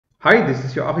Hi, this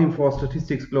is Joachim for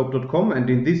statisticsglobe.com, and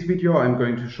in this video I'm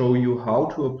going to show you how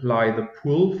to apply the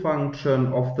pull function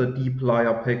of the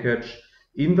dplyr package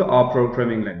in the R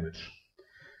programming language.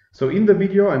 So in the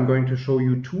video I'm going to show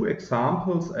you two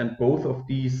examples, and both of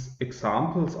these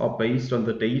examples are based on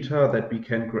the data that we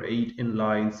can create in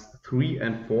lines 3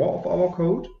 and 4 of our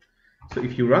code. So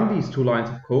if you run these two lines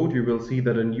of code, you will see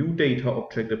that a new data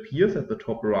object appears at the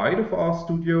top right of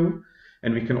RStudio.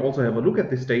 And we can also have a look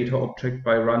at this data object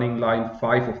by running line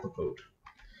 5 of the code.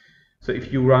 So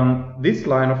if you run this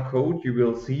line of code, you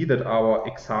will see that our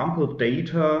example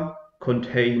data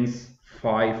contains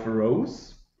 5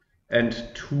 rows and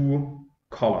 2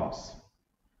 columns.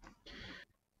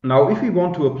 Now, if we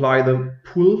want to apply the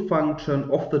pull function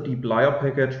of the dplyr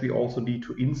package, we also need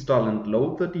to install and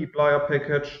load the dplyr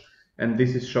package. And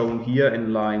this is shown here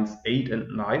in lines 8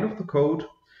 and 9 of the code.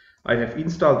 I have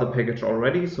installed the package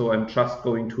already, so I'm just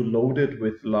going to load it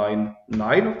with line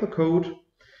 9 of the code.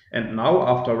 And now,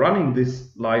 after running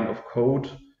this line of code,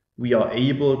 we are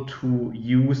able to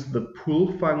use the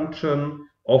pull function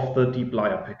of the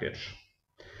dplyr package.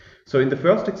 So in the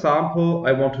first example,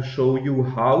 I want to show you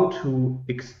how to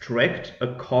extract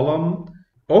a column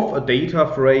of a data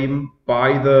frame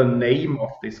by the name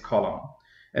of this column.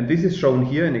 And this is shown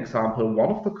here in example 1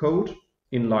 of the code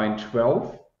in line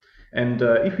 12. And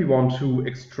if we want to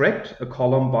extract a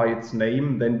column by its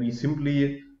name, then we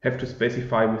simply have to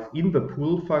specify within the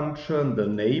pull function the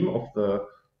name of the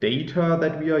data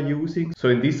that we are using. So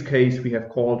in this case, we have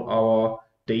called our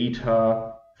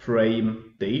data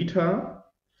frame data.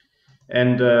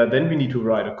 And then we need to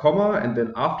write a comma, and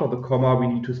then after the comma, we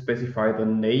need to specify the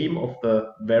name of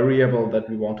the variable that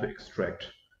we want to extract.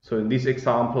 So in this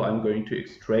example, I'm going to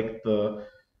extract the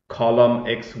column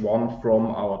x1 from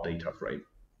our data frame.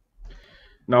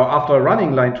 Now, after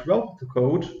running line 12 of the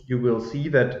code, you will see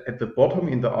that at the bottom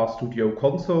in the RStudio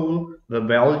console, the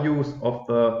values of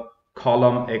the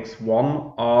column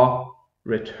x1 are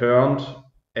returned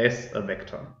as a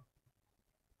vector.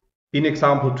 In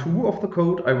example 2 of the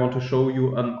code, I want to show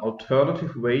you an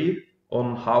alternative way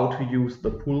on how to use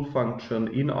the pull function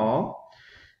in R.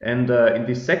 And in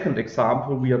this second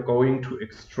example, we are going to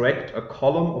extract a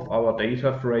column of our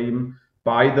data frame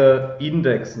by the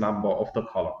index number of the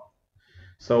column.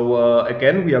 So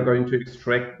again, we are going to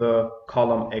extract the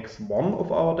column x1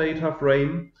 of our data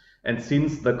frame. And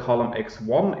since the column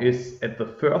x1 is at the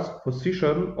first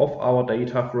position of our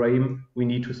data frame, we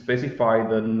need to specify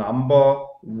the number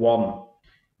 1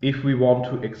 if we want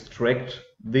to extract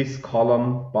this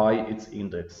column by its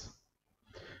index.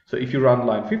 So if you run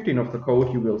line 15 of the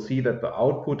code, you will see that the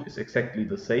output is exactly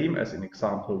the same as in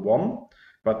example 1,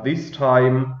 but this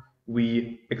time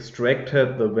we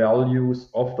extracted the values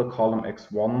of the column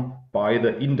x1 by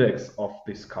the index of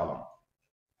this column.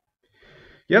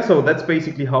 Yeah, so that's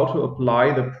basically how to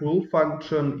apply the pull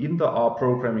function in the R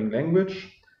programming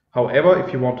language. However,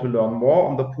 if you want to learn more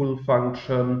on the pull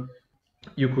function,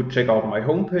 you could check out my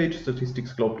homepage,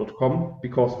 statisticsglobe.com,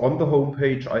 because on the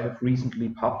homepage I have recently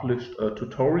published a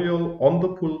tutorial on the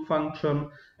pull function,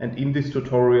 and in this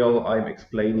tutorial I'm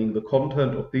explaining the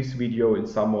content of this video in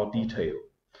some more detail.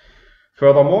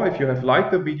 Furthermore, if you have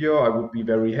liked the video, I would be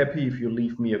very happy if you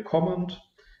leave me a comment.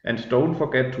 And don't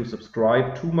forget to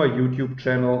subscribe to my YouTube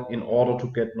channel in order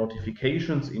to get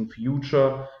notifications in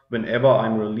future whenever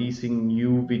I'm releasing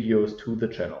new videos to the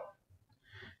channel.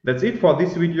 That's it for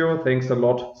this video. Thanks a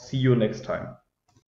lot. See you next time.